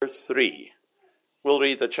3. We'll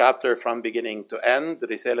read the chapter from beginning to end.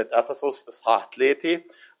 رسالة أفسس إصحاح 3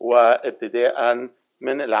 وابتداء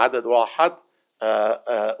من العدد 1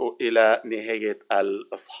 إلى نهاية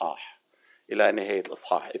الإصحاح.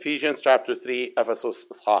 Ephesians chapter 3, أفسس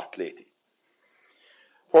إصحاح 3.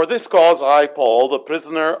 For this cause I, Paul, the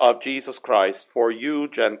prisoner of Jesus Christ, for you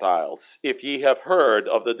Gentiles, if ye have heard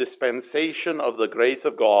of the dispensation of the grace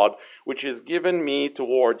of God, which is given me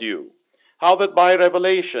toward you, how that by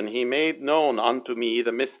revelation he made known unto me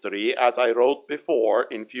the mystery, as I wrote before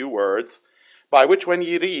in few words, by which when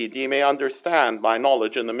ye read ye may understand my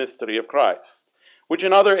knowledge in the mystery of Christ, which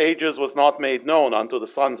in other ages was not made known unto the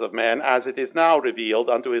sons of men, as it is now revealed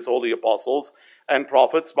unto his holy apostles and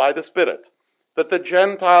prophets by the Spirit, that the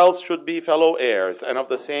Gentiles should be fellow heirs, and of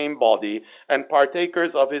the same body, and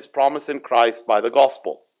partakers of his promise in Christ by the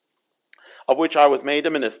gospel, of which I was made a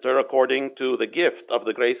minister according to the gift of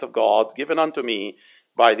the grace of God given unto me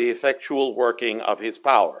by the effectual working of his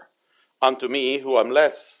power. Unto me, who am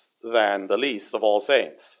less than the least of all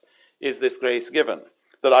saints, is this grace given,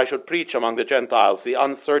 that I should preach among the Gentiles the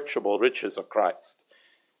unsearchable riches of Christ,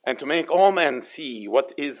 and to make all men see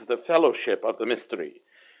what is the fellowship of the mystery,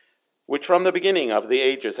 which from the beginning of the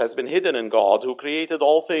ages has been hidden in God, who created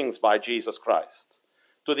all things by Jesus Christ,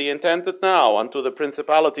 to the intent that now unto the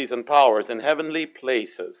principalities and powers in heavenly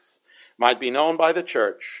places might be known by the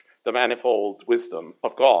church the manifold wisdom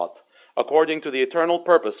of God, according to the eternal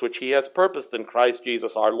purpose which he has purposed in Christ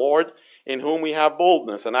Jesus our Lord, in whom we have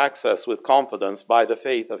boldness and access with confidence by the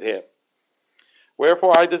faith of him.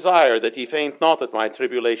 Wherefore I desire that ye faint not at my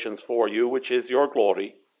tribulations for you, which is your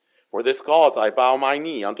glory. For this cause I bow my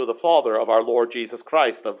knee unto the Father of our Lord Jesus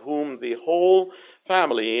Christ, of whom the whole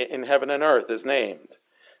family in heaven and earth is named,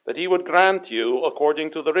 that he would grant you,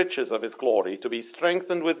 according to the riches of his glory, to be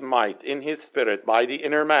strengthened with might in his Spirit by the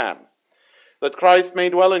inner man, that Christ may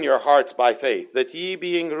dwell in your hearts by faith, that ye,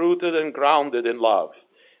 being rooted and grounded in love,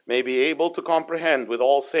 may be able to comprehend with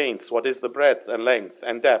all saints what is the breadth and length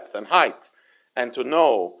and depth and height, and to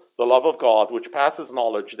know the love of God, which passes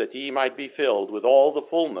knowledge, that ye might be filled with all the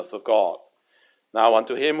fullness of God. Now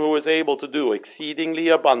unto him who is able to do exceedingly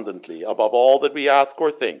abundantly above all that we ask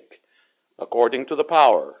or think, according to the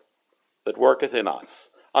power that worketh in us,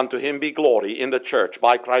 unto him be glory in the church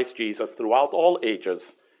by Christ Jesus throughout all ages,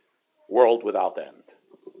 world without end.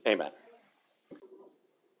 Amen.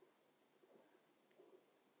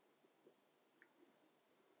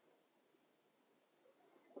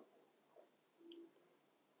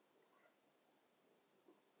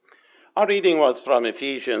 Our reading was from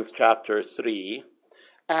Ephesians chapter 3,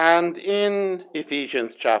 and in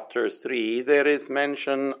Ephesians chapter 3 there is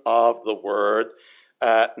mention of the word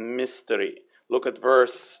mystery. Look at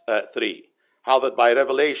verse 3. How that by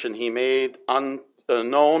revelation he made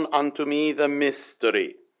known unto me the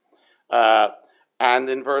mystery. And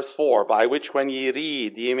in verse 4, by which when ye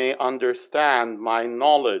read ye may understand my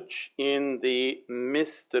knowledge in the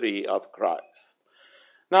mystery of Christ.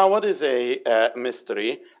 Now, what is a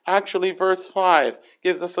mystery? Actually, verse 5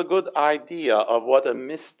 gives us a good idea of what a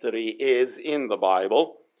mystery is in the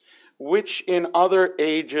Bible, which in other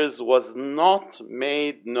ages was not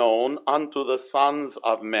made known unto the sons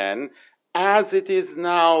of men, as it is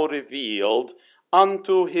now revealed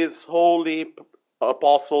unto his holy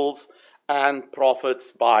apostles and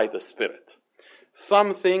prophets by the Spirit.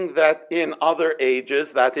 Something that in other ages,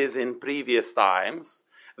 that is in previous times,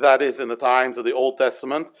 that is in the times of the Old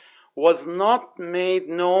Testament, was not made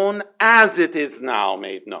known as it is now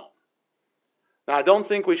made known. Now, I don't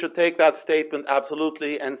think we should take that statement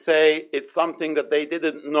absolutely and say it's something that they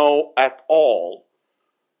didn't know at all.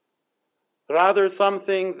 Rather,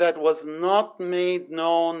 something that was not made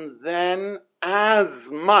known then as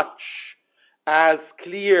much, as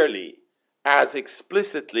clearly, as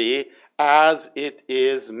explicitly as it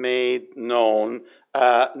is made known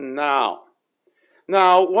now.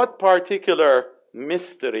 Now, what particular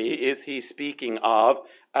mystery is he speaking of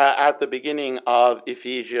at the beginning of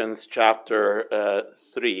Ephesians chapter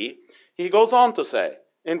 3? He goes on to say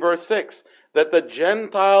in verse 6 that the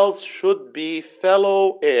Gentiles should be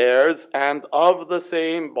fellow heirs and of the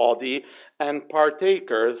same body and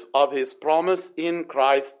partakers of his promise in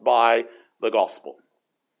Christ by the gospel.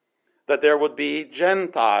 That there would be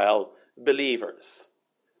Gentile believers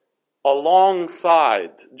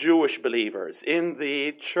alongside Jewish believers in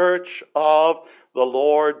the church of the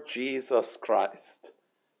Lord Jesus Christ,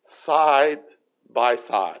 side by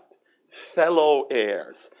side, fellow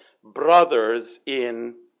heirs, brothers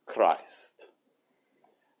in Christ.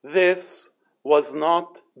 This was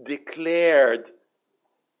not declared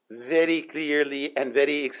very clearly and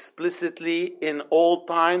very explicitly in old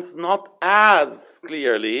times, not as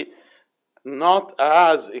clearly, not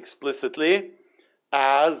as explicitly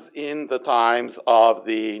as in the times of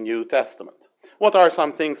the New Testament. What are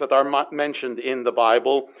some things that are mentioned in the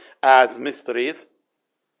Bible as mysteries?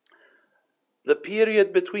 The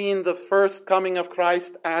period between the first coming of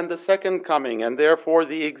Christ and the second coming, and therefore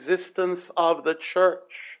the existence of the church,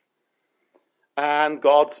 and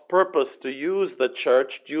God's purpose to use the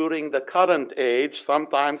church during the current age,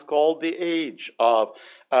 sometimes called the age of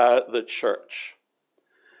the church.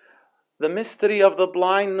 The mystery of the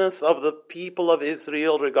blindness of the people of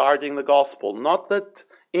Israel regarding the gospel. Not that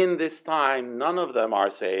in this time none of them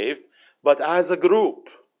are saved, but as a group,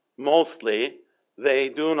 mostly, they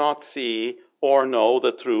do not see or know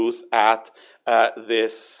the truth at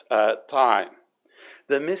this time.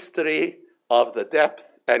 The mystery of the depth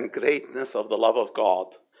and greatness of the love of God,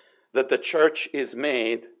 that the church is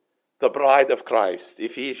made the bride of Christ,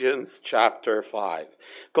 Ephesians chapter 5.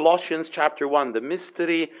 Colossians chapter 1, the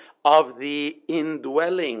mystery of the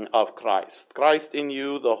indwelling of Christ. Christ in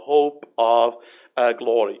you, the hope of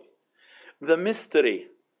glory. The mystery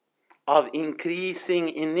of increasing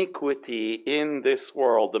iniquity in this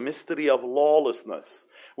world, the mystery of lawlessness,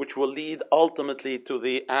 which will lead ultimately to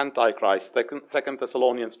the Antichrist, 2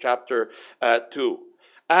 Thessalonians chapter 2.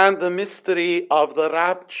 And the mystery of the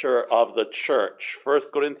rapture of the church, 1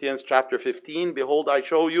 Corinthians chapter 15, behold, I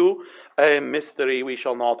show you a mystery, we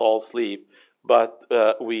shall not all sleep, but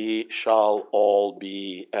we shall all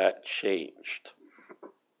be changed.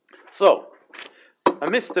 So, a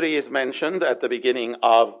mystery is mentioned at the beginning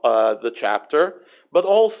of the chapter, but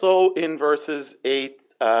also in verses 8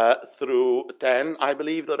 through 10. I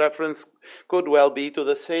believe the reference could well be to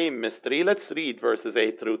the same mystery. Let's read verses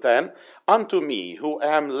 8 through 10. Unto me, who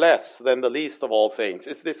am less than the least of all saints,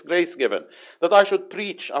 is this grace given, that I should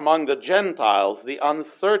preach among the Gentiles the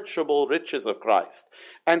unsearchable riches of Christ,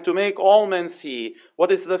 and to make all men see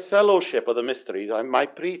what is the fellowship of the mystery, my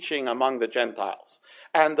preaching among the Gentiles.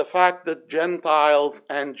 And the fact that Gentiles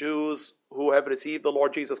and Jews who have received the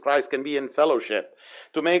Lord Jesus Christ can be in fellowship,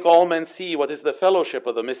 to make all men see what is the fellowship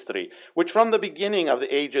of the mystery, which from the beginning of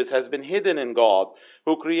the ages has been hidden in God,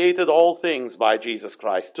 who created all things by Jesus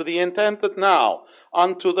Christ, to the intent that now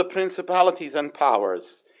unto the principalities and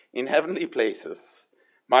powers in heavenly places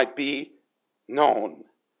might be known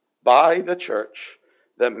by the church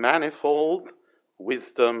the manifold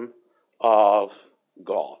wisdom of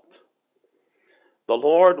God. The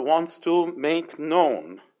Lord wants to make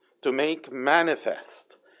known, to make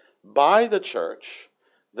manifest by the church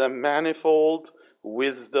the manifold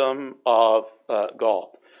wisdom of God.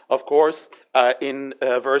 Of course, in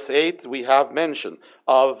verse 8 we have mention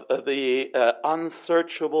of the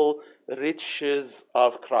unsearchable riches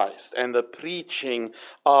of Christ and the preaching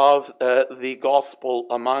of the gospel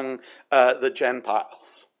among the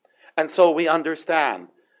Gentiles. And so we understand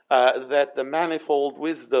that the manifold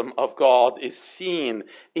wisdom of God is seen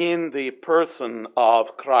in the person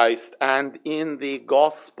of Christ and in the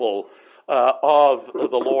gospel of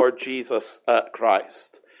the Lord Jesus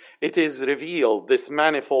Christ. It is revealed, this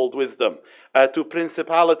manifold wisdom, to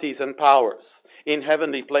principalities and powers in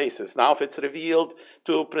heavenly places. Now, if it's revealed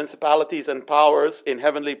to principalities and powers in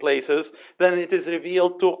heavenly places, then it is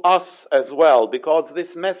revealed to us as well, because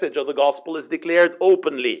this message of the gospel is declared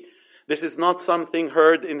openly. This is not something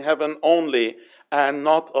heard in heaven only and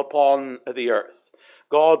not upon the earth.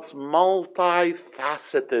 God's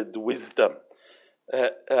multifaceted wisdom,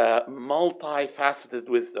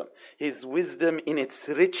 His wisdom in its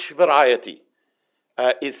rich variety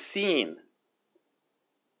is seen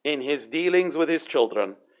in His dealings with His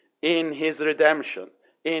children, in His redemption,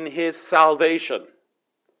 in His salvation.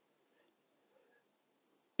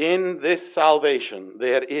 In this salvation,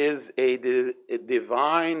 there is a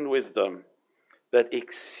divine wisdom that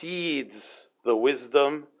exceeds the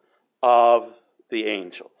wisdom of the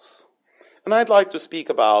angels. And I'd like to speak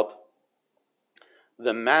about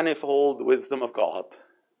the manifold wisdom of God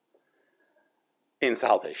in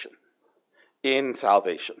salvation. In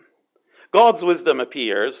salvation. God's wisdom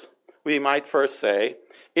appears, we might first say,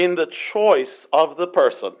 in the choice of the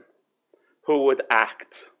person who would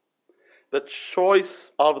act. The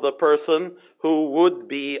choice of the person who would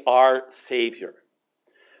be our Savior.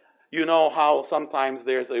 You know how sometimes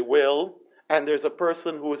there's a will, and there's a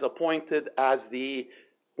person who is appointed as the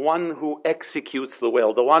one who executes the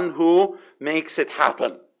will, the one who makes it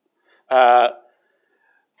happen. The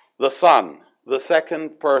Son, the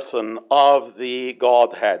second person of the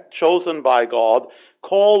Godhead, chosen by God,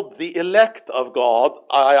 called the elect of God,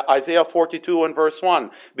 Isaiah 42 and verse 1.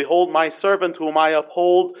 Behold my servant whom I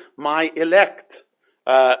uphold, my elect,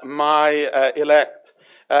 my elect.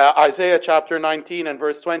 Isaiah chapter 19 and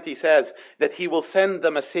verse 20 says that he will send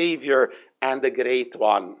them a Savior and a great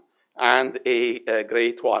one. And a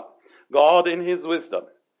great one. God in his wisdom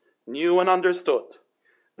knew and understood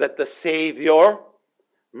that the Savior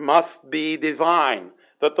must be divine,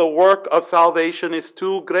 that the work of salvation is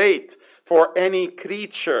too great for any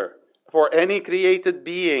creature, for any created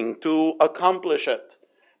being to accomplish it,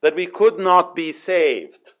 that we could not be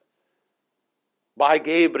saved by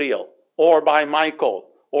Gabriel or by Michael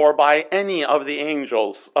or by any of the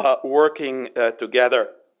angels working together.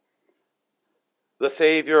 The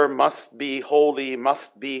Savior must be holy,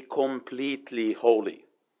 must be completely holy.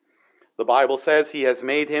 The Bible says he has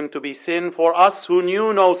made him to be sin for us who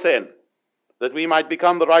knew no sin, that we might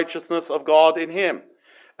become the righteousness of God in him.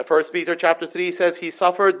 1 Peter chapter 3 says he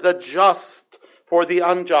suffered the just for the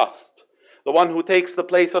unjust. The one who takes the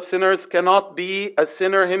place of sinners cannot be a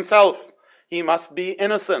sinner himself. He must be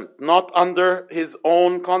innocent, not under his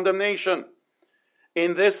own condemnation.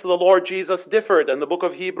 In this, the Lord Jesus differed, and the book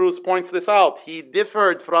of Hebrews points this out. He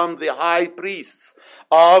differed from the high priests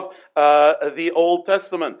of the Old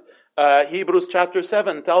Testament. Hebrews chapter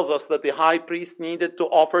 7 tells us that the high priest needed to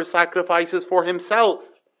offer sacrifices for himself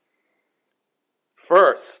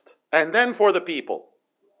first, and then for the people.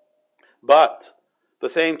 But the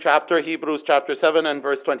same chapter, Hebrews chapter 7 and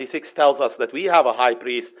verse 26, tells us that we have a high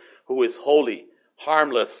priest who is holy,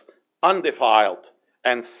 harmless, undefiled,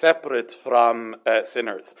 and separate from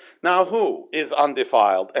sinners. Now, who is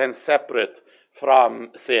undefiled and separate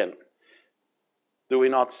from sin? Do we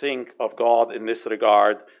not think of God in this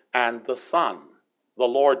regard? And the Son, the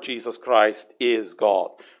Lord Jesus Christ, is God.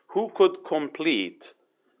 Who could complete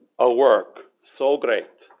a work so great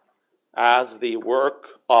as the work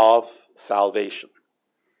of salvation?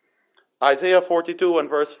 Isaiah 42 and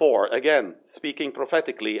verse 4, again, speaking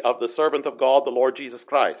prophetically of the servant of God, the Lord Jesus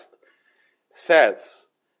Christ, says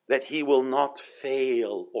that he will not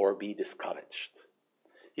fail or be discouraged.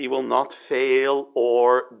 He will not fail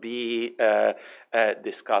or be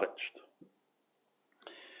discouraged.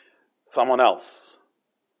 Someone else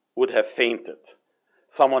would have fainted.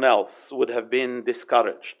 Someone else would have been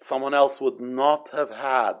discouraged. Someone else would not have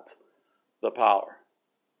had the power.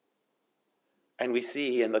 And we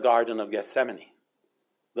see in the Garden of Gethsemane,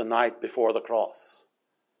 the night before the cross,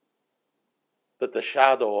 that the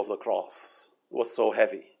shadow of the cross was so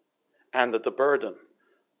heavy and that the burden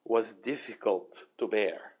was difficult to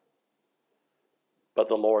bear. But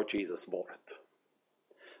the Lord Jesus bore it.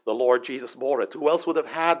 The Lord Jesus bore it. Who else would have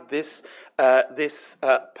had this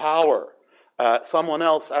power? Someone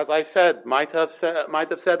else, as I said, might have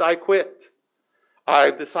said, I quit.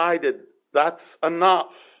 I've decided that's enough.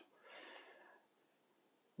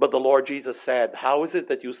 But the Lord Jesus said, how is it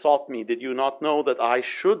that you sought me? Did you not know that I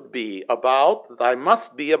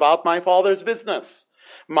must be about my Father's business?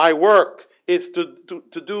 My work is to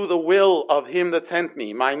do the will of him that sent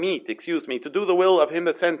me. To do the will of him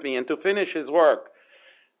that sent me and to finish his work.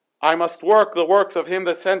 I must work the works of him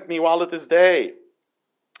that sent me while it is day.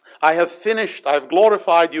 I've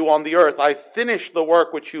glorified you on the earth. I've finished the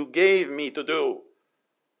work which you gave me to do.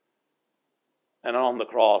 And on the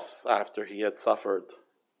cross, after he had suffered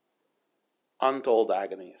untold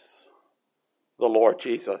agonies, the Lord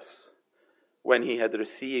Jesus, when he had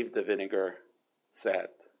received the vinegar, said,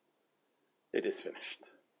 it is finished.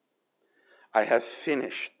 I have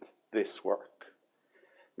finished this work.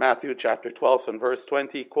 Matthew chapter 12 and verse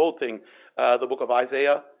 20, quoting the book of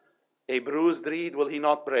Isaiah, a bruised reed will he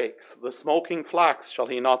not break, the smoking flax shall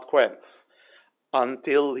he not quench,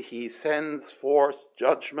 until he sends forth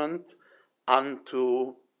judgment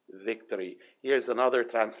unto victory. Here's another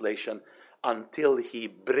translation, until he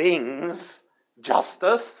brings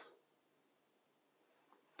justice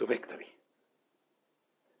to victory.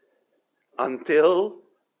 Until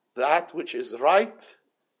that which is right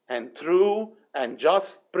and true and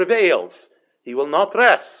just prevails. He will not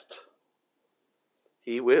rest.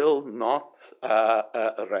 He will not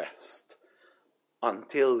rest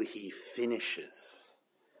until he finishes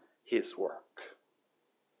his work.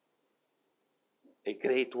 A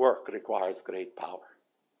great work requires great power.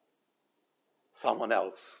 Someone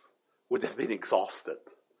else would have been exhausted,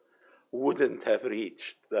 wouldn't have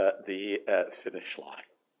reached the finish line,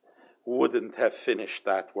 wouldn't have finished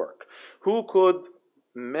that work. Who could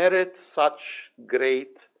merit such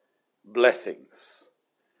great blessings,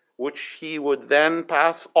 which he would then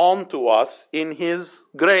pass on to us in his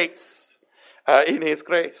grace?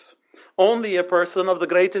 Only a person of the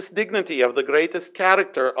greatest dignity, of the greatest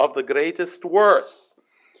character, of the greatest worth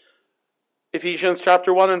Ephesians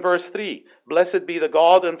chapter 1 and verse 3. Blessed be the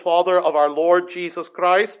God and Father of our Lord Jesus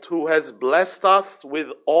Christ, who has blessed us with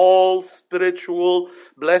all spiritual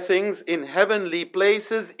blessings in heavenly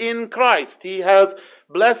places in Christ. He has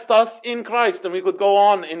blessed us in Christ. And we could go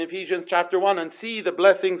on in Ephesians chapter 1 and see the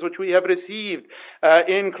blessings which we have received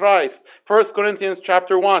in Christ. 1 Corinthians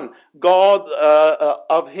chapter 1. God,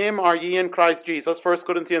 of him are ye in Christ Jesus. 1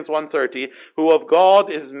 Corinthians 1:30. Who of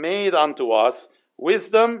God is made unto us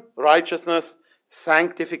wisdom, righteousness,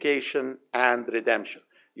 sanctification, and redemption.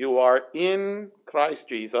 You are in Christ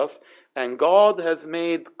Jesus, and God has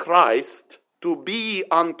made Christ to be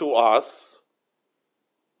unto us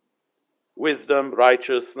wisdom,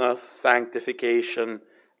 righteousness, sanctification,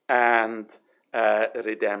 and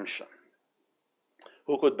redemption.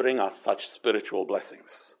 Who could bring us such spiritual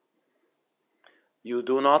blessings? You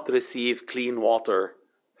do not receive clean water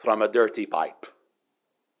from a dirty pipe.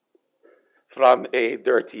 From a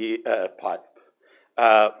dirty pipe.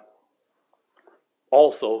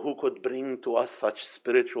 Also, who could bring to us such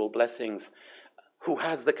spiritual blessings? Who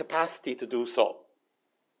has the capacity to do so?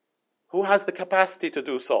 Who has the capacity to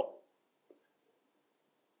do so?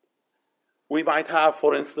 We might have,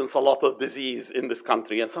 for instance, a lot of disease in this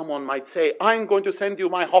country, and someone might say, I'm going to send you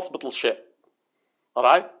my hospital ship. All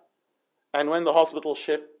right? And when the hospital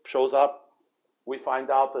ship shows up, we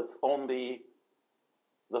find out it's only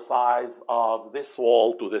the size of this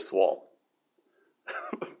wall to this wall.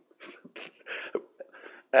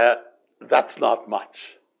 That's not much.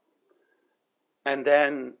 And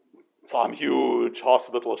then some huge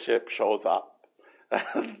hospital ship shows up,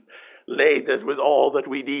 laden with all that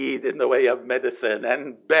we need in the way of medicine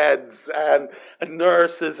and beds and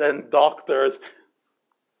nurses and doctors.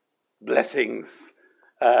 Blessings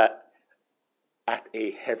at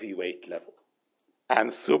a heavyweight level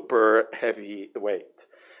and super heavyweight.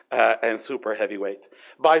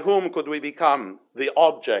 By whom could we become the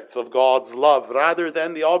objects of God's love rather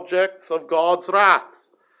than the objects of God's wrath?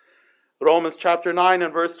 Romans chapter 9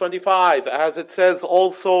 and verse 25, as it says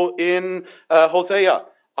also in Hosea,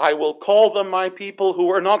 I will call them my people who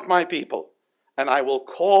were not my people, and I will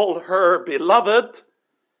call her beloved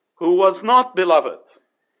who was not beloved.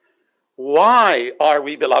 Why are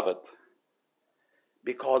we beloved?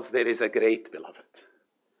 Because there is a great beloved.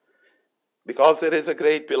 Because there is a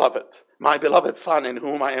great beloved, my beloved son in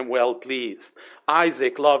whom I am well pleased.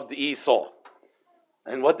 Isaac loved Esau.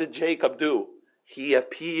 And what did Jacob do? He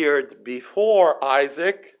appeared before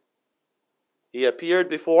Isaac. He appeared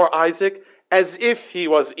before Isaac as if he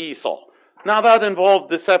was Esau. Now that involved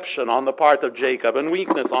deception on the part of Jacob and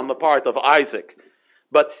weakness on the part of Isaac.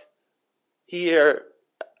 But here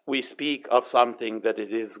we speak of something that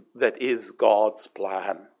is God's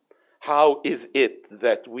plan. How is it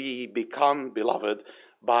that we become beloved?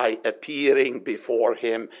 By appearing before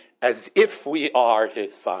him as if we are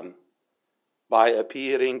his son. By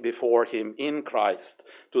appearing before him in Christ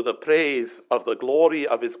to the praise of the glory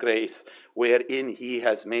of his grace, wherein he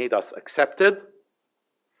has made us accepted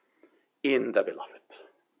in the beloved.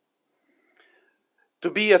 To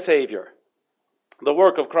be a Savior, the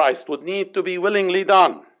work of Christ would need to be willingly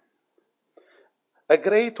done. A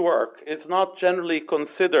great work is not generally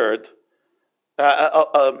considered,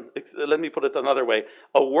 let me put it another way,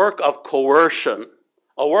 a work of coercion,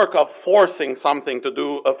 a work of forcing someone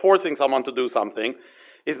to do something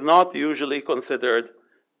is not usually considered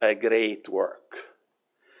a great work.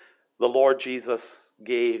 The Lord Jesus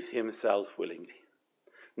gave himself willingly.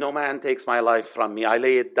 No man takes my life from me. I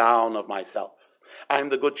lay it down of myself. I am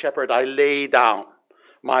the good shepherd. I lay down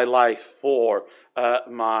my life for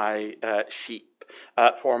my sheep.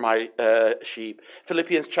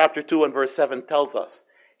 Philippians chapter 2 and verse 7 tells us,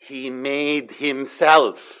 he made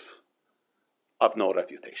himself of no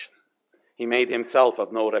reputation. He made himself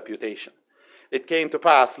of no reputation. It came to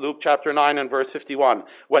pass, Luke chapter 9 and verse 51,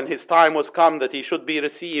 when his time was come that he should be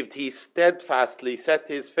received, he steadfastly set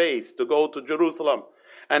his face to go to Jerusalem.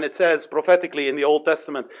 And it says prophetically in the Old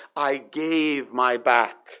Testament, I gave my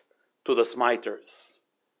back to the smiters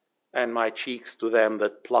and my cheeks to them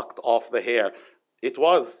that plucked off the hair. It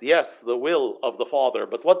was, yes, the will of the Father.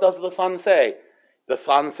 But what does the Son say? The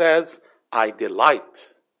Son says, I delight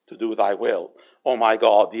to do thy will. O my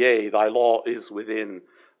God, yea, thy law is within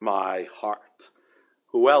my heart.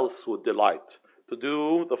 Who else would delight to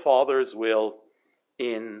do the Father's will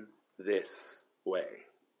in this way?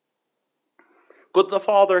 Could the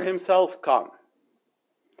Father himself come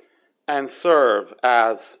and serve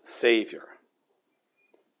as Savior?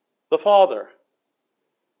 The Father,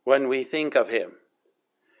 when we think of him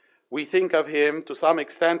to some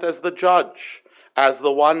extent as the judge, as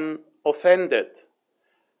the one offended,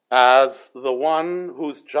 as the one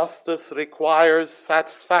whose justice requires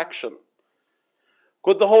satisfaction?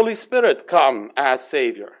 Could the Holy Spirit come as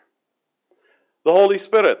Savior? The Holy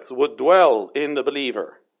Spirit would dwell in the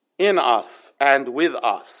believer, in us and with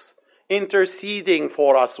us, interceding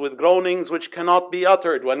for us with groanings which cannot be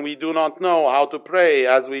uttered when we do not know how to pray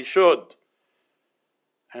as we should.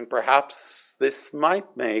 And perhaps this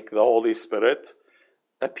might make the Holy Spirit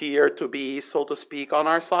appear to be, so to speak, on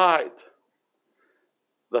our side.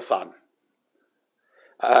 The Son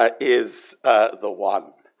is the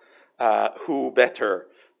one who better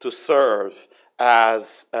to serve as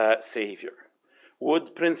Savior.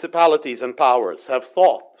 Would principalities and powers have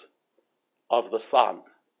thought of the Son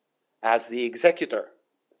as the executor,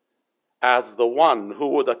 as the one who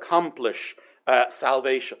would accomplish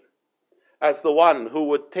salvation, as the one who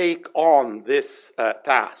would take on this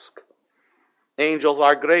task? Angels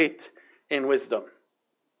are great in wisdom,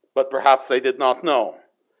 but perhaps they did not know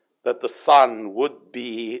that the Son would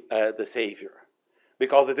be the Savior,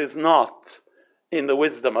 because it is not in the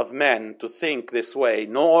wisdom of men to think this way,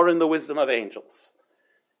 nor in the wisdom of angels.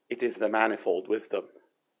 It is the manifold wisdom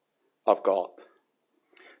of God.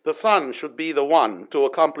 The Son should be the one to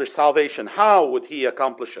accomplish salvation. How would he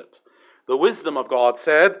accomplish it? The wisdom of God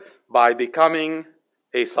said, by becoming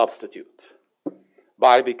a substitute.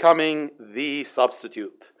 By becoming the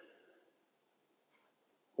substitute.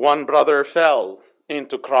 One brother fell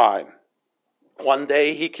into crime. One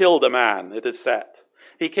day he killed a man, it is said.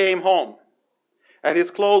 He came home, and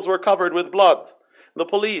his clothes were covered with blood. The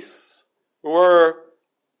police were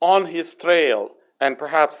on his trail, and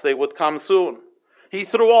perhaps they would come soon. He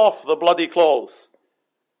threw off the bloody clothes.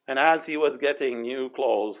 And as he was getting new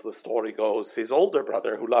clothes, the story goes, his older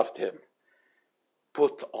brother, who loved him,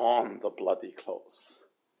 put on the bloody clothes.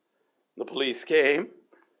 The police came.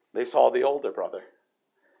 They saw the older brother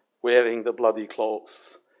wearing the bloody clothes,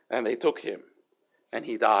 and they took him, and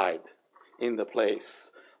he died in the place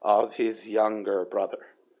of his younger brother.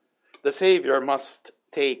 The Savior must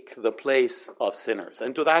take the place of sinners,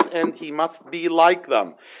 and to that end he must be like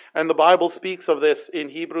them. And the Bible speaks of this in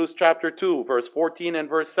Hebrews chapter 2, verse 14 and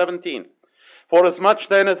verse 17. For as much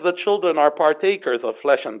then as the children are partakers of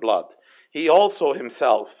flesh and blood, he also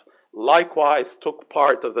himself likewise took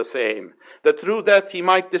part of the same, that through death he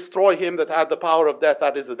might destroy him that had the power of death,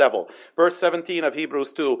 that is the devil. Verse 17 of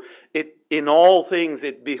Hebrews 2, in all things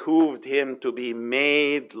it behooved him to be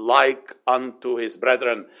made like unto his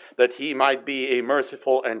brethren, that he might be a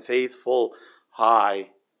merciful and faithful high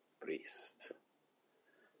priest.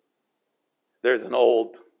 There's an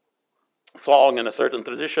old song in a certain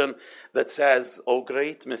tradition that says, "O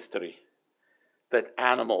great mystery, that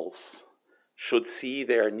animals should see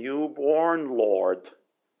their newborn Lord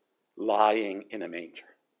lying in a manger."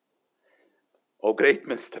 O great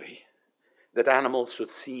mystery, that animals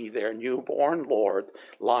should see their newborn Lord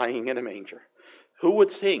lying in a manger. Who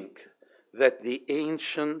would think that the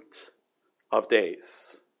Ancient of Days,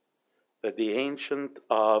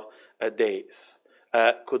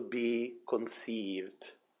 could be conceived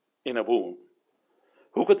in a womb?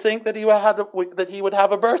 Who could think that he would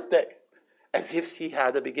have a birthday as if he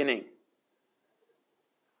had a beginning,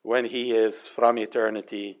 when he is from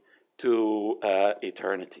eternity to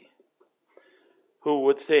eternity? Who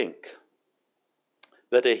would think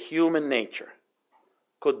that a human nature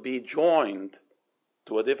could be joined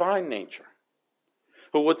to a divine nature?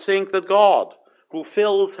 Who would think that God, who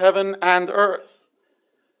fills heaven and earth,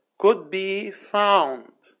 could be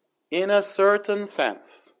found in a certain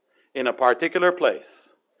sense, in a particular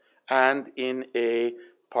place, and in a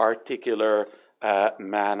particular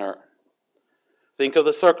manner? Think of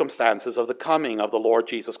the circumstances of the coming of the Lord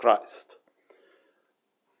Jesus Christ.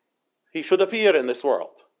 He should appear in this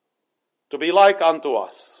world to be like unto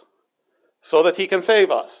us, so that he can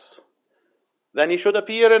save us. Then he should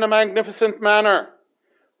appear in a magnificent manner,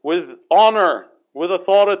 with honor, with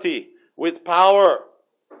authority, with power,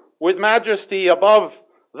 with majesty above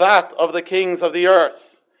that of the kings of the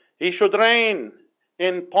earth. He should reign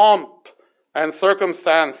in pomp and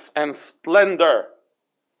circumstance and splendor.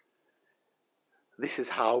 This is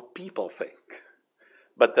how people think.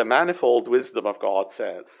 But the manifold wisdom of God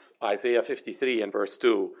says, Isaiah 53 and verse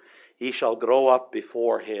 2, "He shall grow up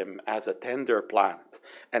before him as a tender plant,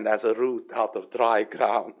 and as a root out of dry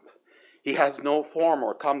ground. He has no form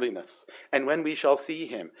or comeliness, and when we shall see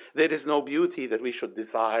him, there is no beauty that we should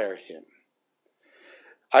desire him."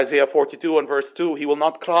 Isaiah 42 and verse 2, "He will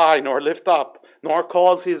not cry nor lift up, nor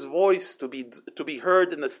cause his voice to be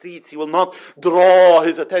heard in the streets." He will not draw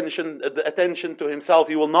his attention to himself.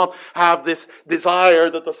 He will not have this desire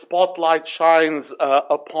that the spotlight shines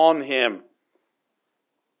upon him.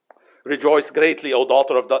 Rejoice greatly, O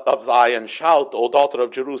daughter of Zion. Shout, O daughter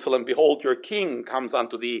of Jerusalem. Behold, your king comes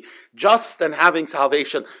unto thee, just and having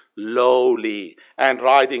salvation, lowly, and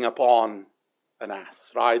riding upon an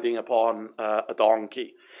ass, riding upon a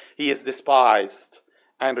donkey. He is despised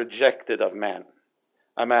and rejected of men,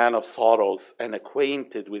 a man of sorrows and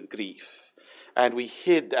acquainted with grief. And we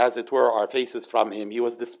hid, as it were, our faces from him. He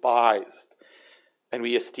was despised, and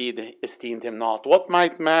we esteemed him not. What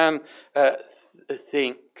might man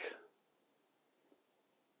think?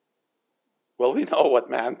 Well, we know what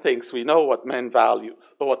man thinks. We know what man values,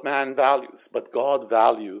 but God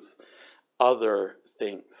values other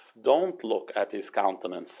things. Don't look at his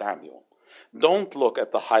countenance, Samuel. Don't look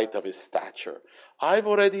at the height of his stature. I've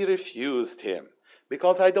already refused him,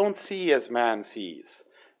 because I don't see as man sees.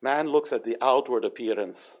 Man looks at the outward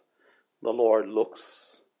appearance. The Lord looks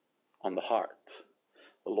on the heart.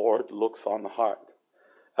 The Lord looks on the heart.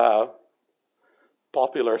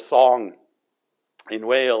 Popular song in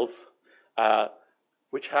Wales,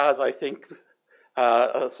 which has, I think,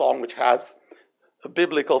 a song which has a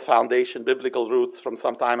biblical foundation, biblical roots from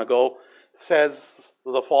some time ago, says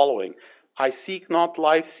the following: I seek not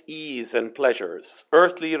life's ease and pleasures,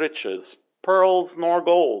 earthly riches, pearls nor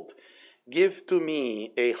gold. Give to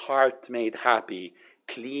me a heart made happy,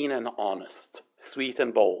 clean and honest, sweet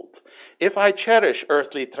and bold. If I cherish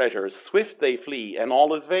earthly treasures, swift they flee, and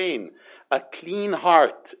all is vain. A clean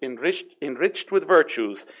heart, enriched with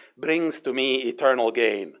virtues, brings to me eternal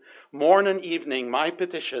gain. Morn and evening my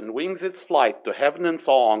petition wings its flight to heaven and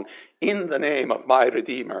song, in the name of my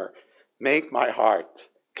Redeemer. Make my heart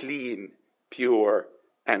clean, pure,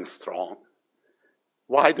 and strong.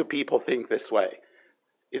 Why do people think this way?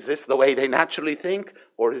 Is this the way they naturally think,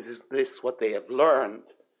 or is this what they have learned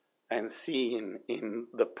and seen in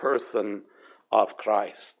the person of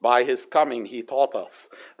Christ? By his coming, he taught us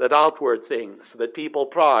that outward things that people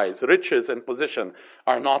prize, riches and position,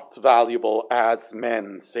 are not valuable as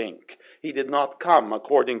men think. He did not come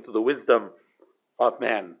according to the wisdom of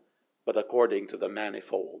men, but according to the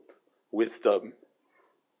manifold wisdom,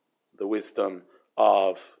 the wisdom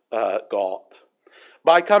of God.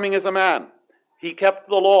 By coming as a man, he kept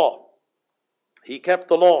the law. He kept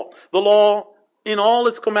the law. The law in all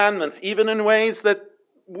its commandments, even in ways that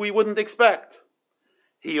we wouldn't expect.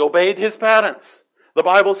 He obeyed his parents. The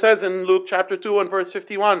Bible says in Luke chapter 2 and verse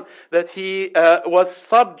 51 that he was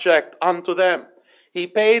subject unto them. He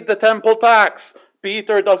paid the temple tax.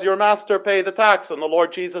 Peter, does your master pay the tax? And the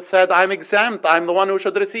Lord Jesus said, I'm exempt. I'm the one who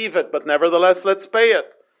should receive it. But nevertheless, let's pay it.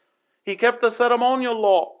 He kept the ceremonial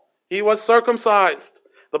law. He was circumcised.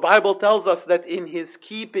 The Bible tells us that in his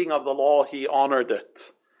keeping of the law, he honored it.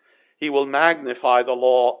 He will magnify the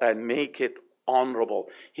law and make it honorable.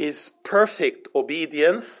 His perfect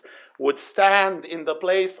obedience would stand in the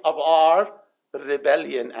place of our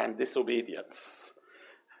rebellion and disobedience.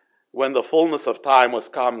 When the fullness of time was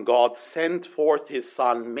come, God sent forth his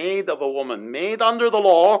Son, made of a woman, made under the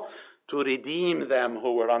law, to redeem them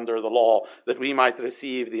who were under the law, that we might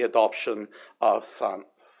receive the adoption of sons.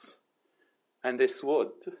 And this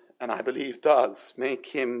would, and I believe does, make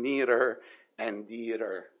him nearer and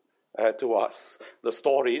dearer to us. The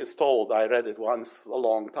story is told, I read it once a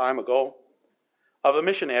long time ago, of a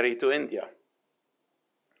missionary to India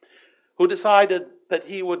who decided that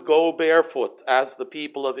he would go barefoot, as the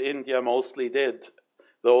people of India mostly did,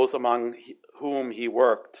 those among whom he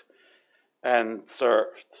worked and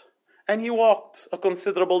served. And he walked a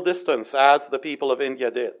considerable distance, as the people of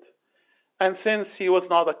India did. And since he was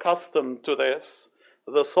not accustomed to this,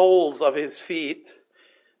 the soles of his feet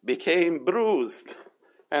became bruised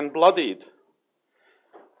and bloodied.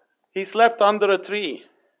 He slept under a tree.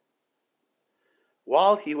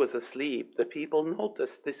 While he was asleep, the people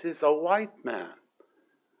noticed, this is a white man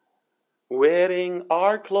wearing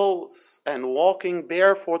our clothes and walking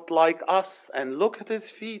barefoot like us, and look at his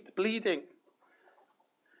feet bleeding.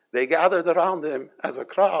 They gathered around him as a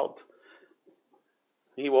crowd.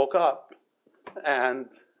 He woke up, and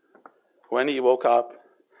when he woke up,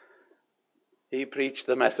 he preached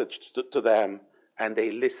the message to them, and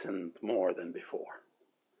they listened more than before.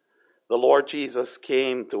 The Lord Jesus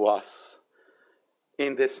came to us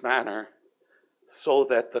in this manner, so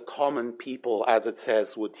that the common people, as it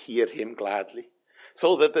says, would hear him gladly,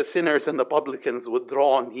 so that the sinners and the publicans would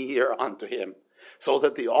draw near unto him, so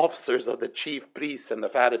that the officers of the chief priests and the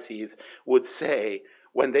Pharisees would say,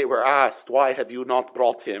 when they were asked, why have you not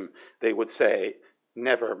brought him? They would say,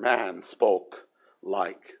 never man spoke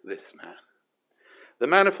like this man. The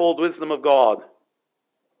manifold wisdom of God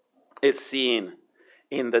is seen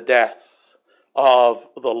in the death of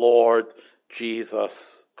the Lord Jesus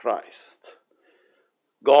Christ.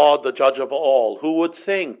 God, the judge of all, who would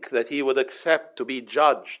think that he would accept to be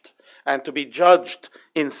judged, and to be judged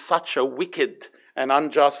in such a wicked and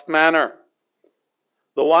unjust manner?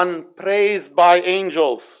 The one praised by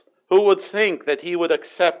angels, who would think that he would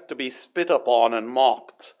accept to be spit upon and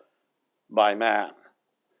mocked by man?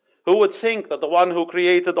 Who would think that the one who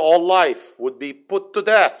created all life would be put to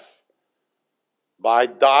death by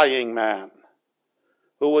dying man?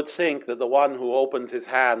 Who would think that the one who opens his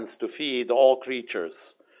hands to feed all creatures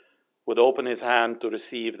would open his hand to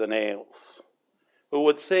receive the nails? Who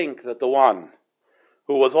would think that the one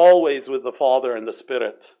who was always with the Father and the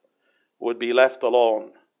Spirit would be left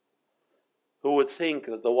alone? Who would think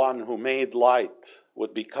that the one who made light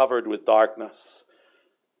would be covered with darkness?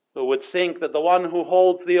 Who would think that the one who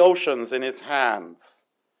holds the oceans in his hands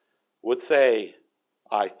would say,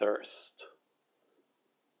 I thirst?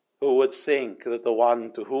 Who would think that the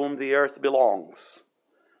one to whom the earth belongs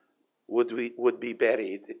would be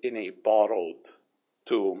buried in a borrowed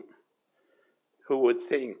tomb? Who would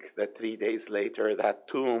think that 3 days later that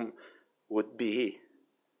tomb would be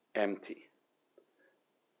empty?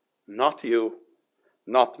 Not you,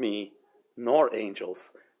 not me, nor angels,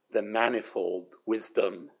 the manifold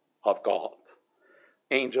wisdom of God.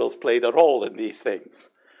 Angels played a role in these things.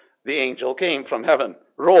 The angel came from heaven,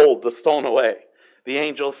 rolled the stone away. The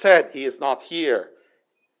angel said, he is not here,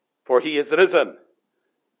 for he is risen.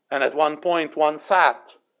 And at one point, one sat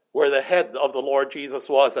where the head of the Lord Jesus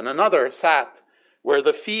was, and another sat where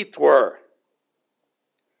the feet were,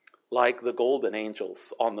 like the golden angels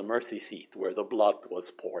on the mercy seat where the blood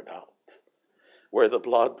was poured out. Where the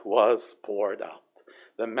blood was poured out.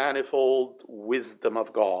 The manifold wisdom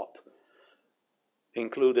of God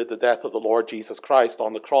included the death of the Lord Jesus Christ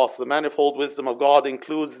on the cross. The manifold wisdom of God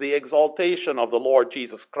includes the exaltation of the Lord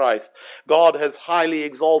Jesus Christ. God has highly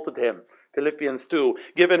exalted him. Philippians 2,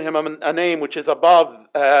 given him a name which is above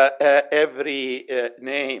every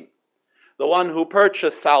name. The one who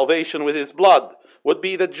purchased salvation with his blood would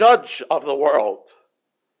be the judge of the world,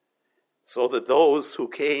 so that those who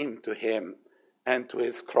came to him and to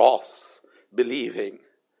his cross believing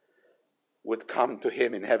would come to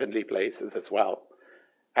him in heavenly places as well,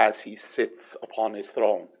 as he sits upon his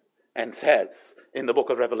throne and says in the book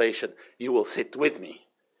of Revelation, you will sit with me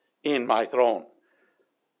in my throne.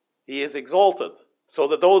 He is exalted so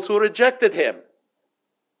that those who rejected him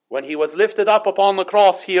when he was lifted up upon the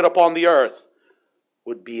cross here upon the earth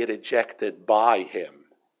would be rejected by him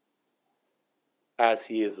as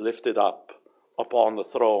he is lifted up upon the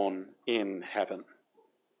throne in heaven.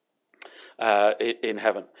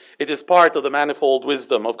 It is part of the manifold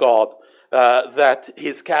wisdom of God that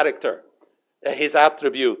his character, his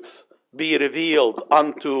attributes be revealed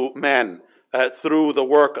unto men through the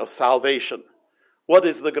work of salvation. What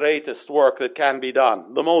is the greatest work that can be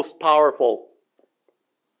done? The most powerful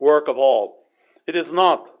work of all. It is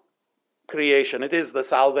not creation, it is the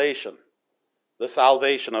salvation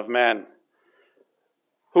of men.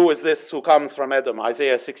 Who is this who comes from Edom?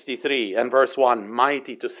 Isaiah 63 and verse 1,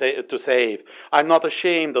 mighty to save. I'm not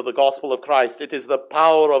ashamed of the gospel of Christ. It is the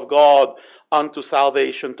power of God unto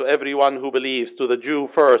salvation to everyone who believes, to the Jew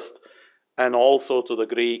first, and also to the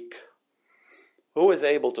Greek. Who is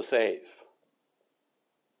able to save?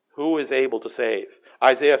 Who is able to save?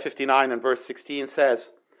 Isaiah 59 and verse 16 says,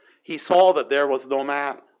 he saw that there was no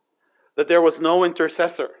man, that there was no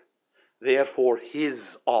intercessor. Therefore his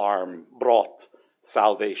arm brought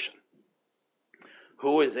salvation.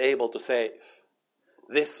 Who is able to save?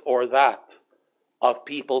 This or that of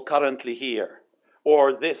people currently here,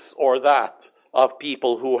 or this or that of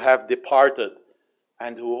people who have departed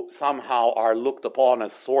and who somehow are looked upon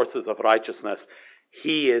as sources of righteousness.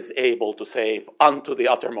 He is able to save unto the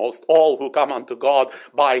uttermost all who come unto God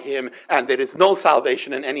by him, and there is no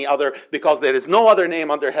salvation in any other, because there is no other name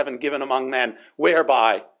under heaven given among men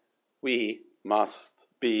whereby we must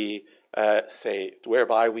be saved.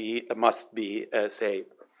 Whereby we must be saved.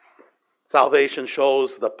 Salvation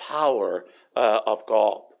shows the power of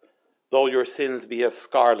God. Though your sins be as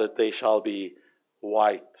scarlet, they shall be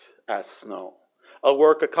white as snow. A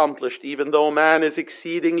work accomplished even though man is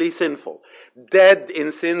exceedingly sinful, dead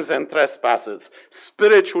in sins and trespasses,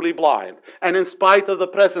 spiritually blind, and in spite of the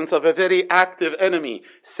presence of a very active enemy,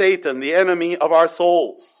 Satan, the enemy of our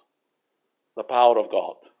souls. The power of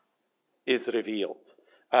God is revealed.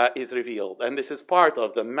 And this is part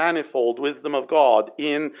of the manifold wisdom of God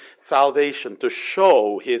in salvation, to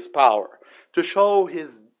show his power, to show his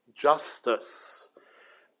justice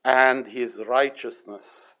and his righteousness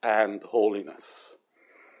and holiness.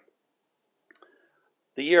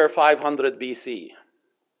 The year 500 BC,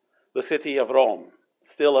 the city of Rome,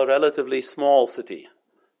 still a relatively small city,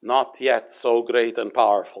 not yet so great and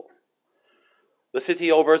powerful. The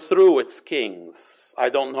city overthrew its kings. I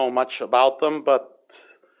don't know much about them, but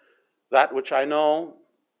that which I know,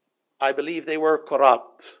 I believe they were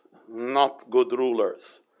corrupt, not good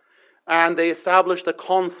rulers. And they established a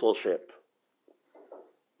consulship.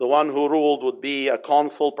 The one who ruled would be a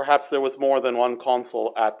consul. Perhaps there was more than one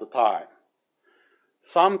consul at the time.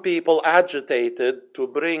 Some people agitated to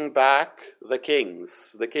bring back the kings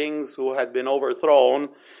who had been overthrown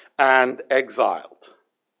and exiled.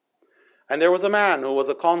 And there was a man who was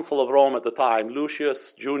a consul of Rome at the time,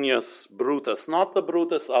 Lucius Junius Brutus, not the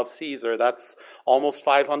Brutus of Caesar, that's almost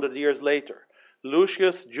 500 years later.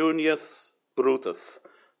 Lucius Junius Brutus,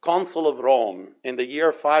 consul of Rome in the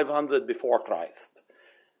year 500 before Christ.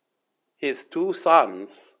 His two sons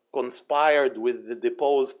conspired with the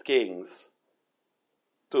deposed kings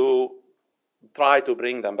to try to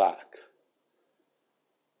bring them back.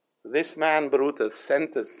 This man, Brutus,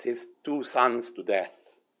 sentenced his two sons to death,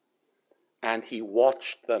 and he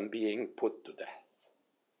watched them being put to death.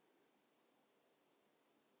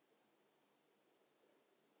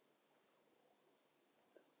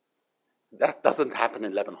 That doesn't happen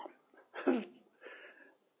in Lebanon.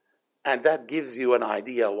 And that gives you an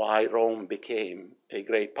idea why Rome became a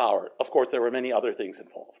great power. Of course, there were many other things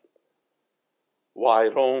involved. Why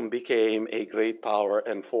Rome became a great power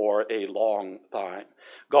and for a long time.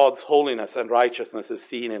 God's holiness and righteousness is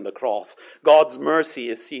seen in the cross. God's mercy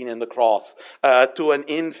is seen in the cross to an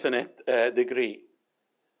infinite degree.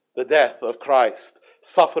 The death of Christ,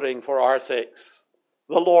 suffering for our sakes.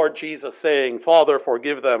 The Lord Jesus saying, Father,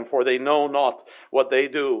 forgive them, for they know not what they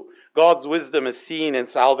do. God's wisdom is seen in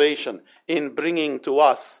salvation, in bringing to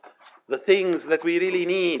us the things that we really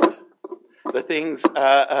need. The things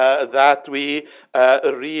that we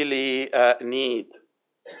really need.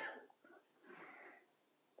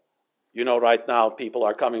 You know, right now people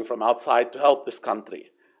are coming from outside to help this country.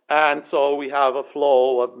 And so we have a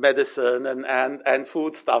flow of medicine and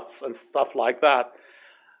foodstuffs and stuff like that.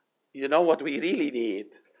 You know what we really need?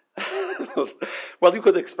 Well, you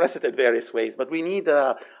could express it in various ways, but we need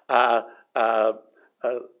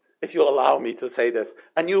if you'll allow me to say this,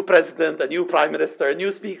 a new president, a new prime minister, a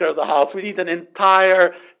new speaker of the House. We need an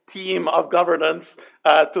entire team of governance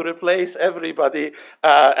to replace everybody,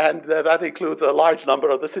 and that includes a large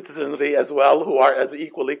number of the citizenry as well, who are as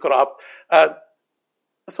equally corrupt.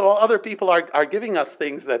 So other people are giving us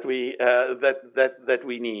things that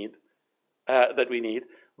we need,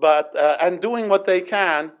 but and doing what they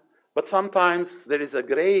can. But sometimes there is a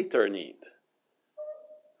greater need.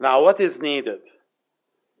 Now, what is needed?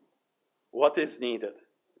 What is needed?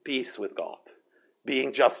 Peace with God.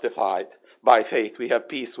 Being justified by faith. We have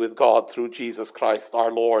peace with God through Jesus Christ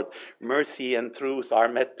our Lord. Mercy and truth are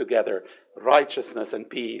met together. Righteousness and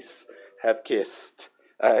peace have kissed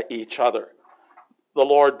each other. The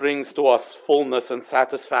Lord brings to us fullness and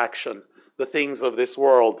satisfaction. The things of this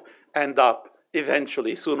world end up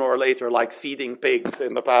eventually, sooner or later, like feeding pigs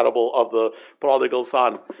in the parable of the prodigal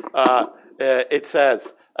son. It says,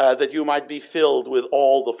 that you might be filled with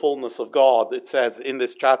all the fullness of God. It says in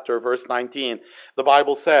this chapter, verse 19, the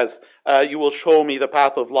Bible says, you will show me the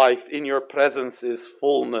path of life. In your presence is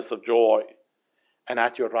fullness of joy. And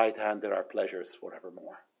at your right hand there are pleasures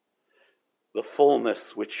forevermore. The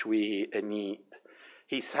fullness which we need.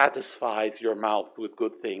 He satisfies your mouth with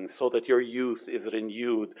good things so that your youth is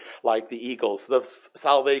renewed like the eagles. The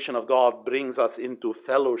salvation of God brings us into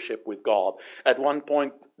fellowship with God. At one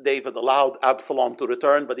point, David allowed Absalom to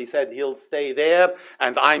return, but he said he'll stay there,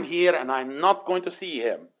 and I'm here, and I'm not going to see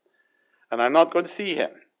him. And I'm not going to see him.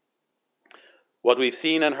 What we've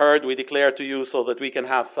seen and heard, we declare to you so that we can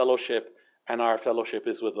have fellowship, and our fellowship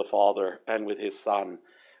is with the Father and with his Son.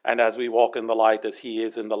 And as we walk in the light, as he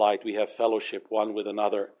is in the light, we have fellowship one with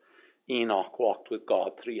another. Enoch walked with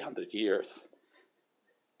God 300 years.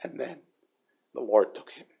 And then the Lord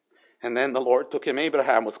took him.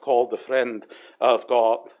 Abraham was called the friend of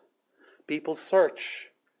God. People search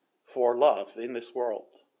for love in this world.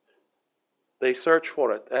 They search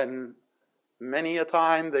for it, and many a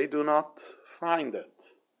time they do not find it.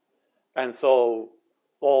 And so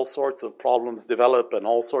all sorts of problems develop, and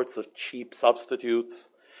all sorts of cheap substitutes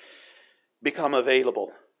become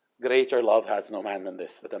available. Greater love has no man than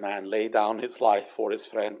this, that a man lay down his life for his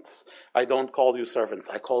friends. I don't call you servants,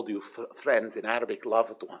 I called you friends, in Arabic,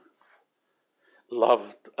 loved ones.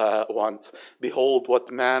 Loved ones. Behold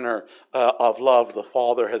what manner of love the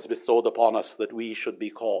Father has bestowed upon us, that we should be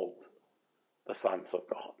called the sons of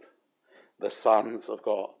God. The sons of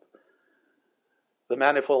God. The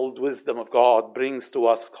manifold wisdom of God brings to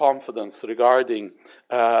us confidence regarding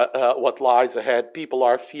what lies ahead. People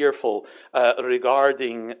are fearful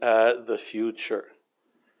regarding the future.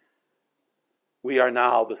 We are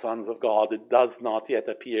now the sons of God. It does not yet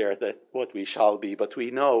appear that what we shall be, but we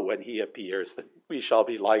know when he appears that we shall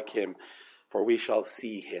be like him, for we shall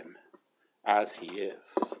see him as he is.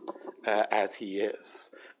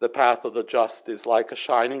 The path of the just is like a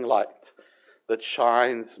shining light that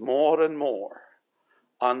shines more and more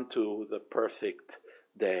unto the perfect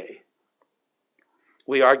day.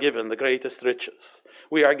 We are given the greatest riches.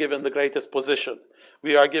 We are given the greatest position.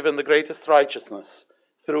 We are given the greatest righteousness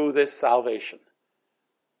through this salvation,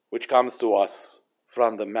 which comes to us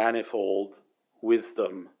from the manifold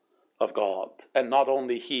wisdom of God. And not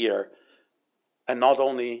only here, and not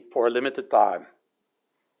only for a limited time,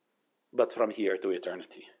 but from here to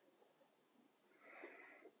eternity.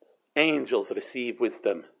 Angels receive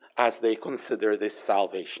wisdom as they consider this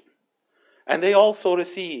salvation. And they also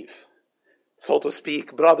receive, so to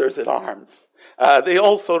speak, brothers in arms. They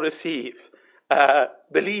also receive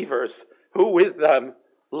believers who with them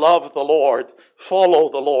love the Lord,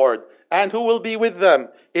 follow the Lord, and who will be with them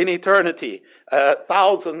in eternity.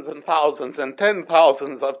 Thousands and thousands and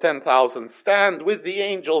 10,000s of 10,000s stand with the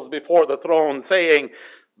angels before the throne, saying,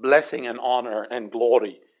 blessing and honor and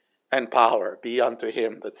glory and power be unto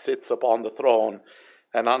him that sits upon the throne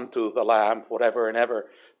and unto the Lamb forever and ever.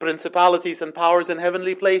 Principalities and powers in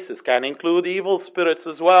heavenly places can include evil spirits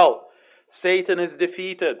as well. Satan is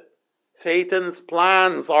defeated. Satan's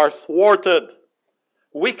plans are thwarted.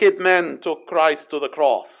 Wicked men took Christ to the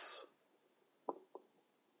cross,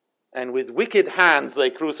 and with wicked hands they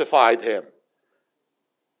crucified him.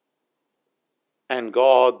 And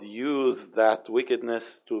God used that wickedness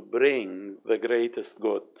to bring the greatest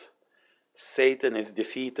good. Satan is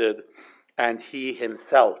defeated, and he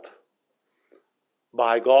himself,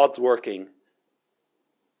 by God's working,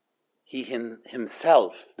 he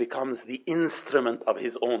himself becomes the instrument of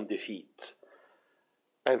his own defeat.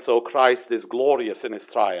 And so Christ is glorious in his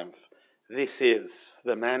triumph. This is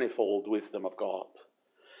the manifold wisdom of God.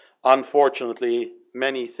 Unfortunately,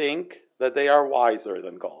 many think that they are wiser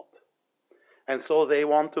than God. And so they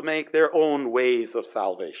want to make their own ways of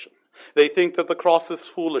salvation. They think that the cross is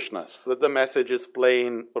foolishness, that the message is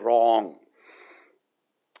plain wrong.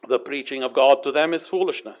 The preaching of God to them is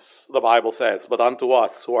foolishness, the Bible says, but unto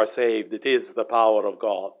us who are saved it is the power of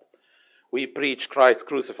God. We preach Christ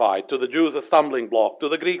crucified, to the Jews a stumbling block, to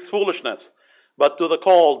the Greeks foolishness, but to the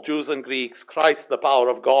called Jews and Greeks, Christ the power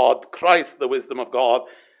of God, Christ the wisdom of God,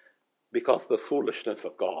 because the foolishness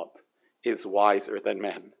of God is wiser than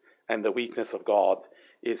men, and the weakness of God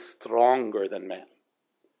is stronger than men.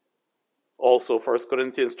 Also, 1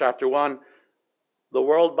 Corinthians chapter 1, the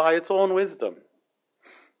world by its own wisdom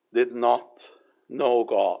did not know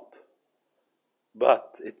God,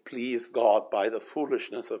 but it pleased God by the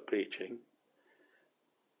foolishness of preaching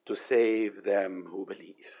to save them who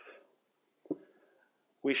believe.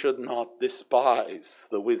 We should not despise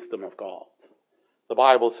the wisdom of God. The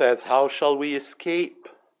Bible says, how shall we escape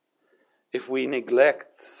if we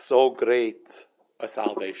neglect so great a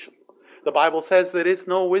salvation? The Bible says there is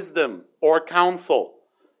no wisdom or counsel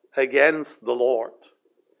against the Lord.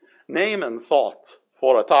 Naaman thought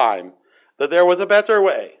for a time that there was a better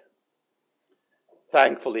way.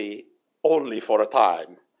 Thankfully, only for a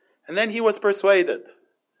time. And then he was persuaded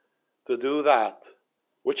to do that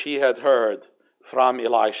which he had heard from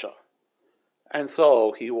Elisha. And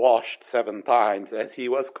so he washed 7 times as he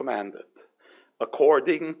was commanded,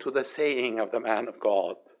 according to the saying of the man of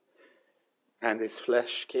God. And his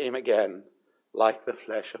flesh came again like the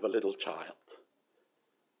flesh of a little child.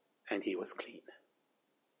 And he was clean.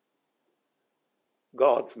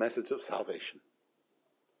 God's message of salvation.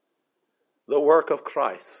 The work of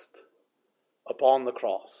Christ upon the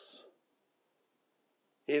cross.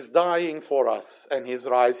 His dying for us and his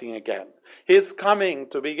rising again. His coming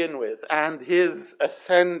to begin with and his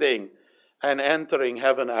ascending and entering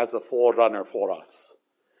heaven as a forerunner for us.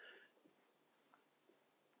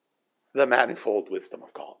 The manifold wisdom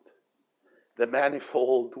of God. The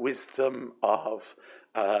manifold wisdom of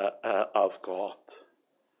God.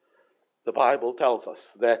 The Bible tells us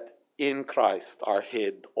that in Christ are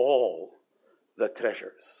hid all the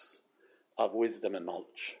treasures of wisdom and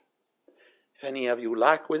knowledge. If any of you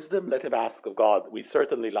lack wisdom, let him ask of God. We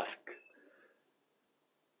certainly lack.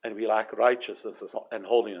 And we lack righteousness and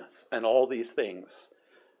holiness. And all these things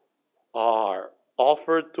are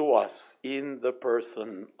offered to us in the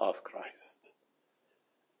person of Christ.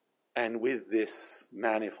 And with this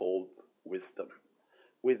manifold wisdom,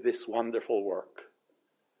 with this wonderful work,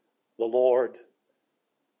 the Lord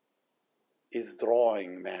is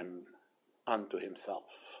drawing men unto himself.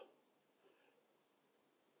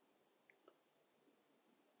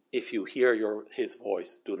 If you hear his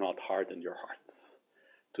voice, do not harden your hearts.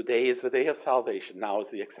 Today is the day of salvation. Now is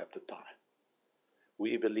the accepted time.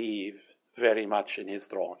 We believe very much in his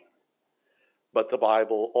drawing. But the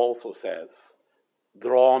Bible also says,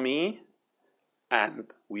 draw me, and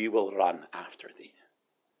we will run after thee.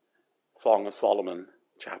 Song of Solomon,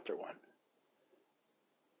 chapter 1.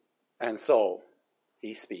 And so,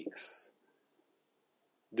 he speaks.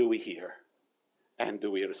 Do we hear? And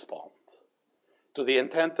do we respond? To the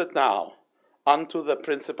intent that now, unto the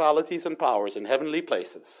principalities and powers in heavenly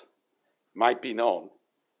places, might be known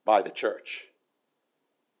by the church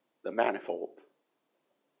the manifold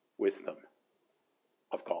wisdom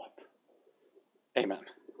of God. Amen.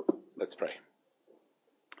 Let's pray.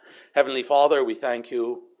 Heavenly Father, we thank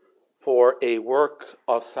you for a work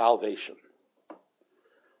of salvation,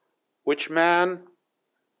 which man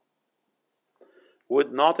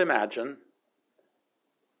would not imagine,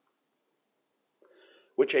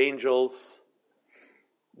 which angels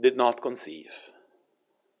did not conceive.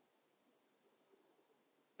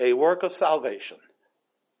 A work of salvation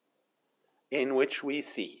in which we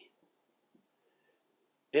see,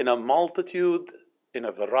 in a multitude, in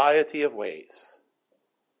a variety of ways,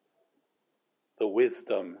 the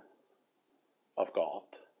wisdom of God.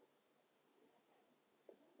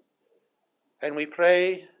 And we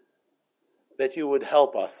pray that you would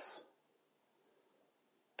help us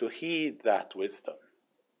to heed that wisdom,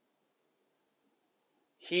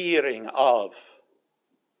 hearing of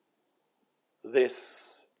this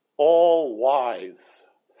all-wise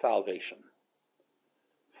salvation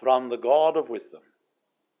from the God of wisdom.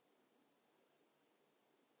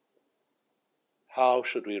 How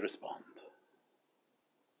should we respond?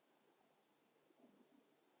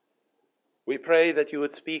 We pray that you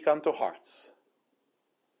would speak unto hearts.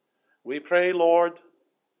 We pray, Lord,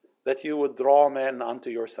 that you would draw men unto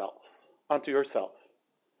yourself.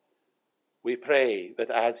 We pray that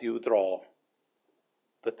as you draw,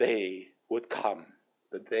 that they would come,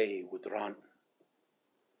 that they would run.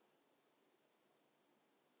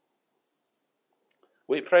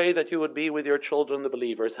 We pray that you would be with your children, the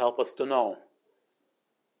believers. Help us to know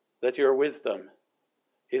that your wisdom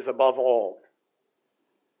is above all,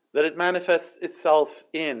 that it manifests itself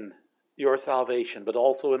in your salvation, but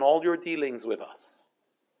also in all your dealings with us,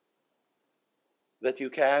 that you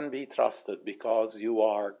can be trusted because you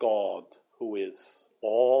are God who is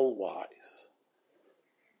all-wise.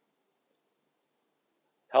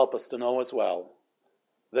 Help us to know as well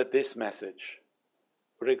that this message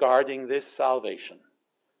regarding this salvation,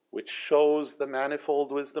 which shows the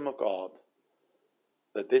manifold wisdom of God,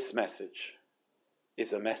 that this message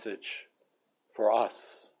is a message for us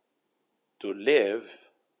to live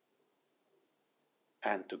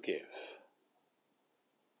and to give,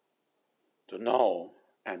 to know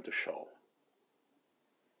and to show.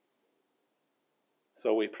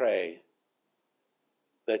 So we pray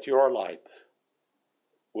that your light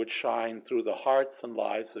would shine through the hearts and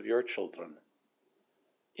lives of your children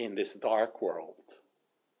in this dark world,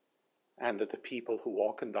 and that the people who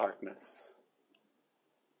walk in darkness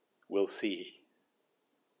will see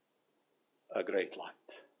a great light.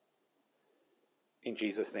 In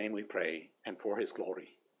Jesus' name we pray, and for his glory.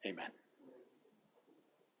 Amen.